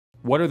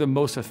What are the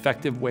most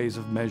effective ways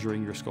of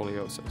measuring your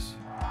scoliosis?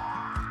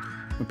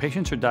 When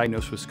patients are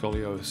diagnosed with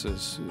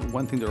scoliosis,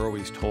 one thing they're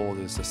always told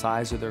is the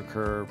size of their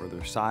curve or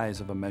the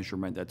size of a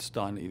measurement that's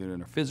done either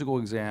in a physical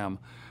exam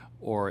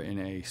or in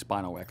a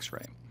spinal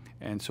x-ray.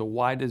 And so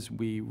why does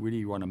we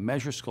really want to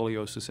measure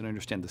scoliosis and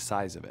understand the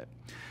size of it?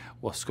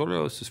 Well,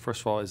 scoliosis,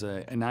 first of all, is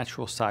a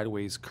natural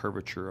sideways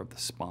curvature of the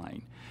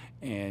spine.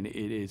 And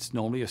it is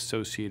normally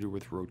associated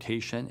with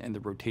rotation, and the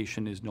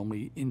rotation is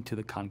normally into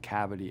the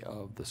concavity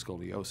of the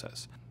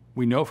scoliosis.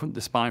 We know from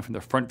the spine from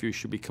the front view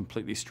should be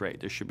completely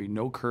straight. There should be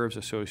no curves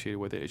associated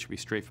with it. It should be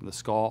straight from the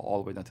skull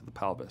all the way down to the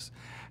pelvis.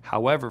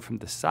 However, from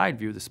the side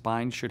view, the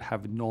spine should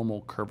have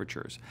normal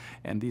curvatures.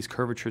 And these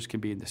curvatures can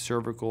be in the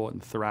cervical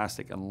and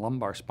thoracic and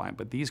lumbar spine,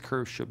 but these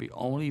curves should be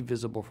only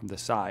visible from the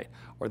side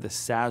or the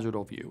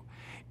sagittal view.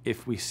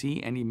 If we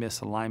see any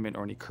misalignment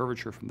or any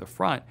curvature from the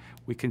front,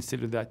 we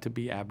consider that to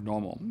be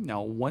abnormal.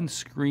 Now, one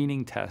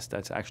screening test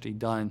that's actually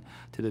done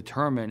to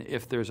determine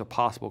if there's a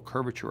possible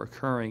curvature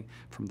occurring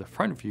from the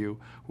front view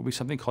will be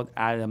something called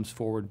Adams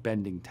forward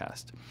bending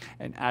test.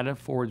 An Adams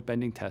forward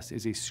bending test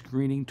is a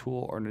screening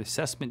tool or an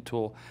assessment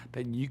tool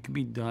that you can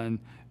be done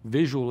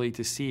visually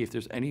to see if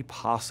there's any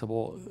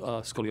possible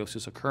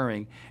scoliosis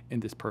occurring in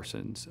this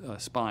person's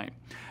spine.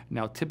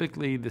 Now,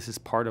 typically this is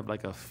part of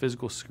like a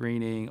physical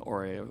screening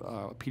or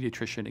a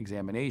pediatrician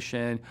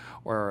examination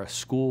or a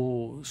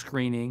school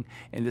screening,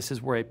 and this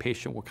is where a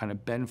patient will kind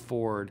of bend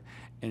forward,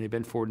 and they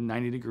bend forward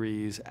 90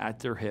 degrees at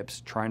their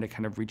hips, trying to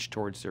kind of reach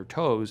towards their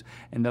toes,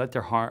 and they let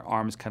their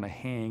arms kind of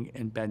hang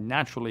and bend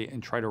naturally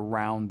and try to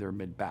round their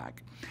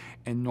mid-back.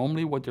 And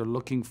normally what they're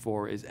looking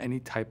for is any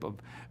type of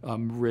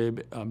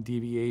rib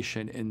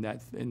deviation in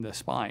the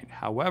spine.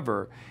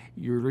 However,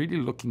 you're really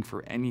looking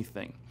for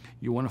anything.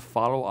 You want to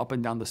follow up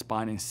and down the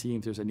spine and see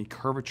if there's any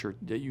curvature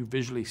that you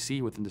visually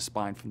see within the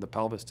spine from the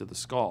pelvis to the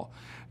skull.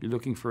 You're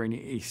looking for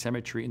any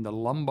asymmetry in the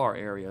lumbar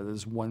area.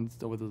 There's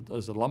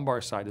the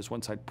lumbar side, there's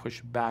one side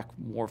pushed back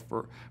more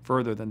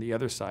further than the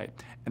other side.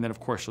 And then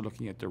of course you're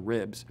looking at the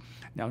ribs.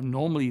 Now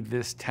normally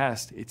this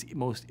test, it's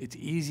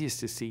easiest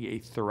to see a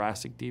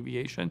thoracic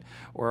deviation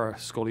or a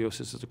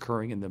scoliosis is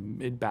occurring in the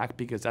mid-back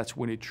because that's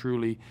when it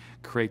truly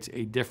creates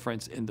a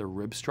difference in the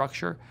rib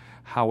structure.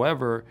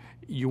 However,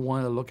 you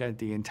want to look at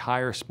the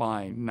entire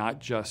spine, not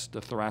just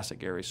the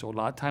thoracic area. So a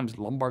lot of times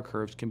lumbar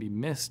curves can be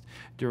missed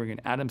during an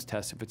Adams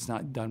test if it's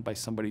not done by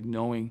somebody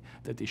knowing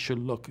that they should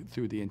look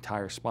through the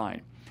entire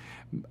spine.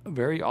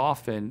 Very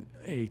often,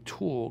 a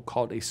tool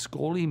called a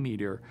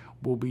ScoliMeter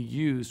will be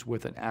used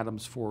with an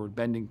Adams forward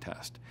bending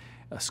test.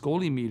 A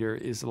ScoliMeter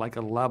is like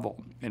a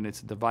level, and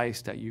it's a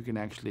device that you can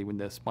actually, when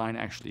the spine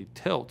actually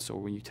tilts, or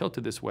when you tilt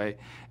it this way,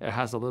 it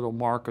has a little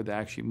marker that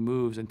actually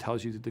moves and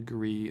tells you the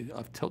degree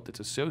of tilt that's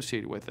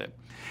associated with it.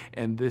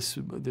 And this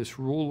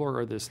ruler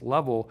or this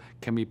level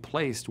can be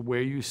placed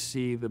where you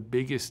see the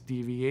biggest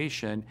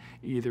deviation,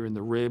 either in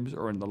the ribs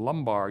or in the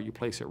lumbar. You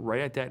place it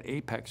right at that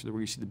apex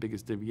where you see the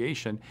biggest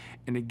deviation,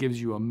 and it gives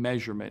you a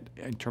measurement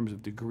in terms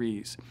of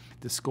degrees.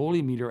 The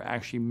ScoliMeter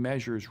actually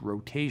measures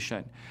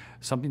rotation,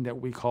 something that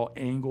we call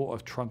angle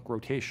of trunk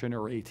rotation,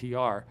 or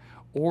ATR,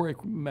 or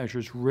it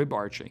measures rib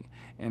arching.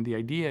 And the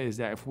idea is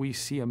that if we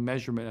see a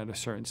measurement at a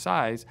certain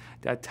size,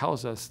 that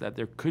tells us that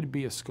there could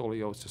be a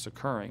scoliosis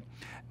occurring.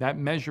 That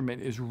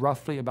measurement is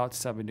roughly about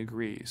 7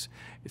 degrees.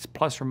 It's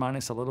plus or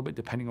minus a little bit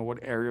depending on what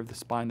area of the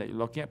spine that you're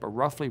looking at, but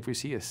roughly if we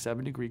see a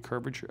 7-degree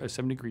curvature, a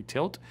 7-degree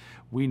tilt,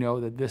 we know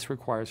that this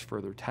requires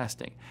further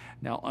testing.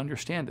 Now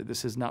understand that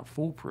this is not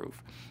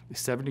foolproof.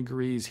 7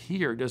 degrees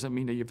here doesn't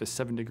mean that you have a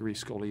 7-degree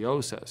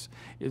scoliosis.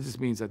 It just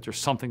means that there's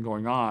something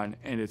going on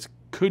and it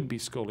could be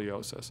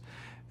scoliosis.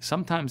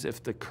 Sometimes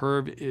if the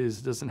curve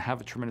doesn't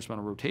have a tremendous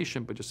amount of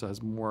rotation, but just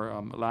has more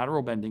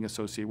lateral bending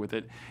associated with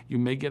it, you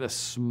may get a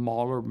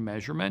smaller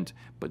measurement,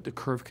 but the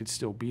curve could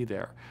still be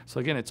there. So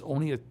again, it's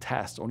only a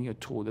test, only a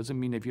tool. It doesn't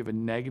mean if you have a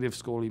negative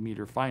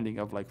ScoliMeter finding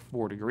of like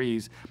 4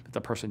 degrees, that the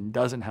person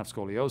doesn't have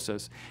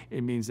scoliosis.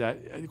 It means that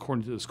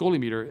according to the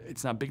ScoliMeter,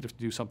 it's not big enough to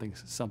do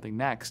something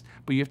next,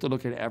 but you have to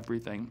look at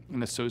everything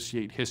and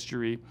associate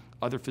history,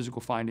 other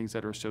physical findings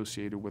that are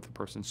associated with a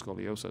person's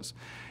scoliosis.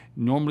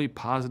 Normally,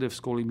 positive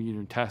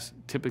ScoliMeter test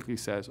typically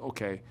says,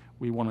 okay,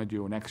 we want to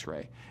do an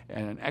x-ray.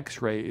 And an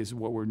x-ray is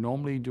what we're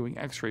normally doing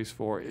x-rays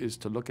for, is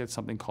to look at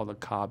something called a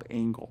Cobb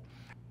angle.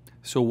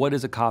 So what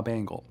is a Cobb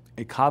angle?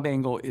 A Cobb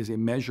angle is a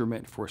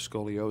measurement for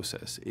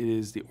scoliosis. It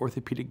is the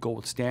orthopedic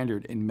gold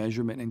standard in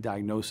measurement and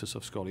diagnosis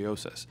of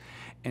scoliosis.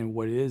 And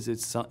what it is,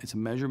 it's a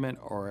measurement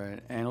or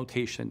an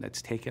annotation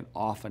that's taken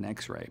off an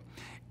x-ray.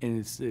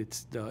 And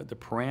the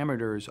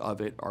parameters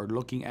of it are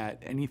looking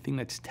at anything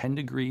that's 10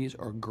 degrees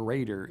or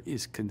greater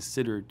is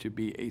considered to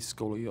be a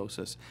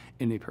scoliosis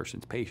in a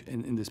person's patient,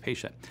 in this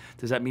patient.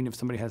 Does that mean if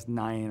somebody has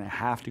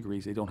 9.5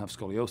 degrees, they don't have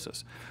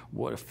scoliosis?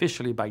 Well,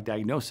 officially by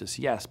diagnosis,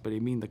 yes, but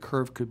it means the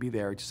curve could be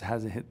there, it just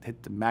hasn't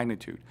hit the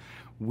magnitude.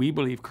 We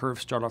believe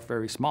curves start off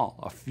very small,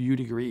 a few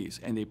degrees,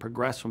 and they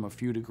progress from a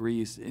few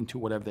degrees into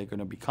whatever they're going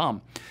to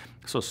become.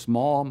 So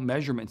small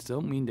measurements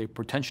don't mean they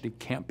potentially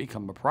can't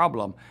become a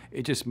problem.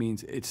 It just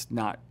means it's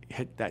not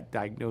hit that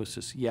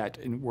diagnosis yet,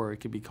 and where it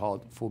could be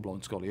called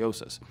full-blown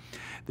scoliosis.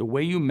 The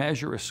way you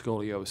measure a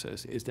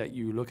scoliosis is that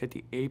you look at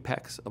the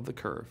apex of the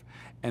curve,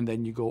 and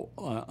then you go,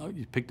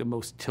 you pick the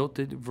most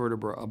tilted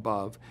vertebra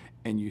above,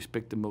 and you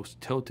pick the most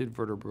tilted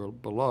vertebra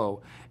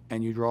below,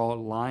 and you draw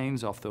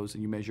lines off those,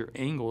 and you measure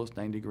angles,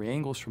 90-degree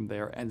angles from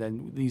there, and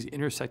then these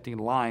intersecting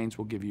lines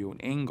will give you an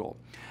angle.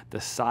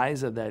 The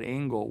size of that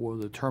angle will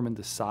determine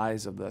the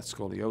size of that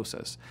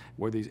scoliosis,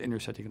 where these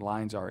intersecting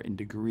lines are in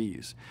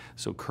degrees.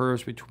 So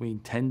curves between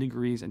 10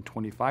 degrees and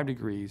 25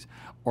 degrees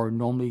are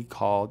normally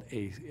called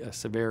a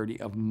severity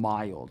of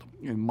mild.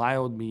 And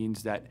mild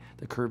means that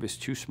the curve is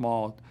too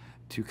small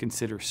to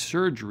consider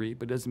surgery,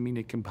 but doesn't mean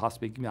it can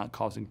possibly be not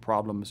causing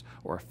problems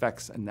or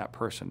effects in that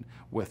person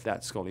with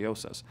that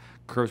scoliosis.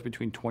 Curves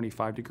between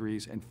 25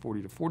 degrees and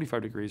 40 to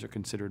 45 degrees are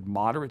considered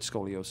moderate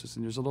scoliosis,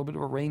 and there's a little bit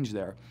of a range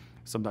there.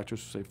 Some doctors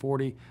will say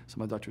 40,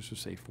 some doctors will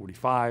say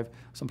 45,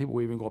 some people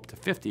will even go up to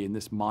 50 in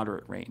this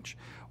moderate range.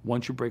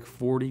 Once you break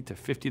 40 to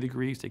 50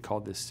 degrees, they call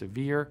this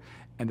severe.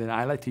 And then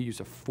I like to use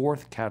a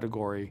fourth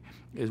category,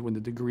 is when the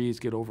degrees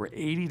get over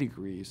 80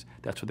 degrees,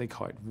 that's what they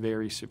call it,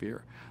 very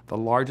severe. The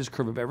largest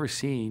curve I've ever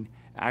seen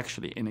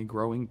actually in a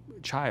growing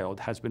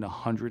child has been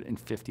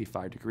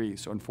 155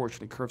 degrees. So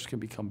unfortunately, curves can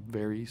become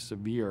very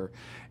severe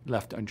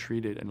left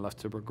untreated and left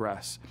to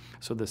progress.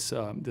 So this,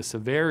 the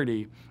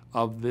severity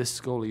of this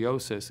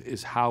scoliosis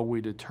is how we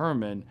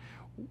determine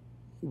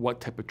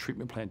what type of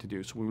treatment plan to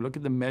do. So when we look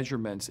at the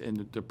measurements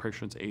in the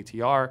patient's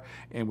ATR,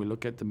 and we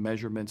look at the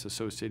measurements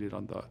associated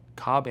on the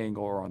Cobb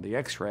angle or on the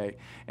x-ray,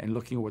 and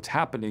looking at what's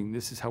happening,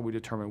 this is how we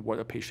determine what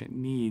a patient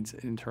needs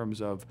in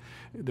terms of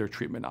their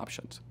treatment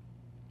options.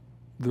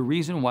 The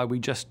reason why we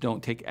just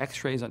don't take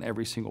x-rays on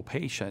every single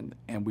patient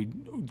and we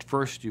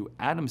first do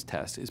Adams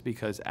test is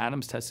because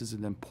Adams test is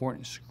an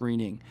important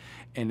screening,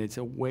 and it's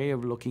a way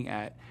of looking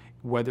at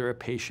whether a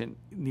patient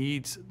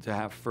needs to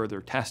have further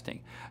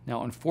testing.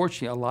 Now,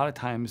 unfortunately, a lot of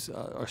times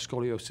our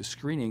scoliosis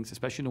screenings,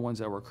 especially the ones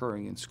that were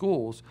occurring in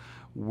schools,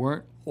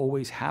 weren't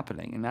always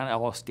happening, and not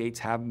all states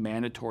have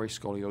mandatory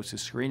scoliosis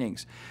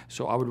screenings.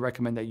 So I would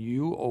recommend that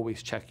you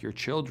always check your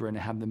children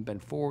and have them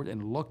bend forward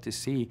and look to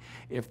see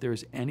if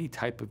there's any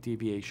type of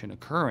deviation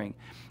occurring.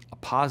 A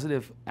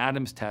positive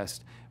Adams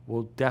test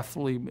will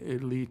definitely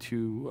lead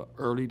to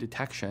early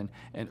detection,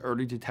 and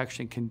early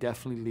detection can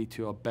definitely lead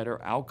to a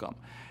better outcome.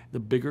 The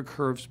bigger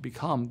curves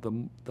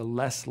become, the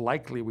less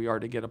likely we are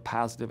to get a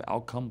positive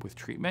outcome with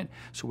treatment.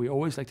 So we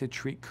always like to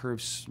treat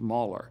curves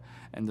smaller.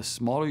 And the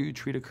smaller you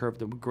treat a curve,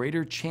 the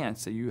greater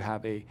chance that you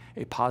have a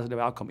positive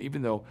outcome,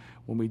 even though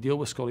when we deal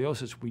with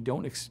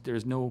scoliosis,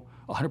 there's no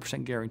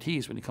 100%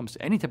 guarantees when it comes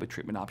to any type of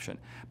treatment option.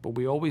 But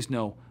we always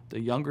know the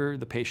younger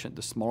the patient,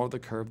 the smaller the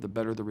curve, the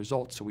better the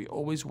results. So we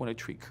always want to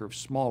treat curves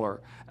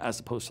smaller as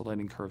opposed to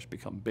letting curves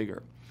become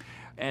bigger.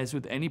 As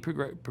with any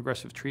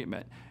progressive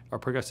treatment or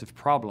progressive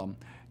problem,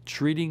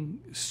 treating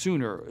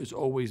sooner is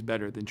always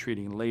better than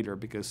treating later,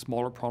 because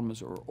smaller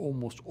problems are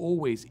almost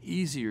always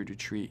easier to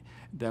treat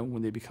than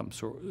when they become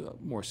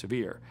more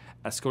severe.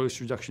 At Scoliosis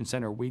Reduction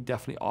Center, we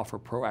definitely offer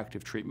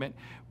proactive treatment.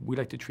 We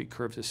like to treat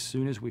curves as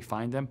soon as we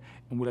find them,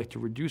 and we like to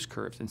reduce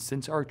curves. And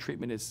since our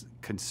treatment is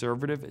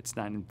conservative, it's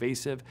not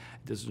invasive,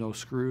 there's no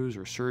screws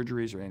or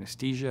surgeries or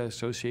anesthesia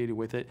associated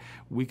with it,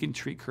 we can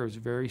treat curves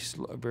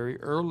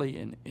very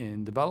early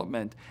in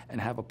development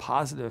and have a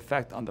positive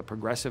effect on the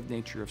progressive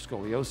nature of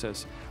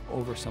scoliosis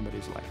over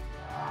somebody's life.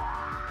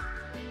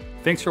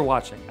 Thanks for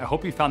watching. I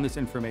hope you found this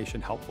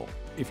information helpful.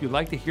 If you'd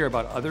like to hear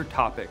about other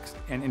topics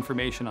and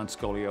information on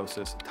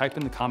scoliosis, type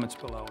in the comments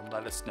below and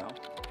let us know.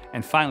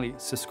 And finally,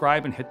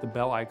 subscribe and hit the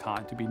bell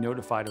icon to be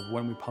notified of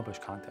when we publish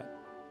content.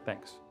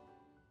 Thanks.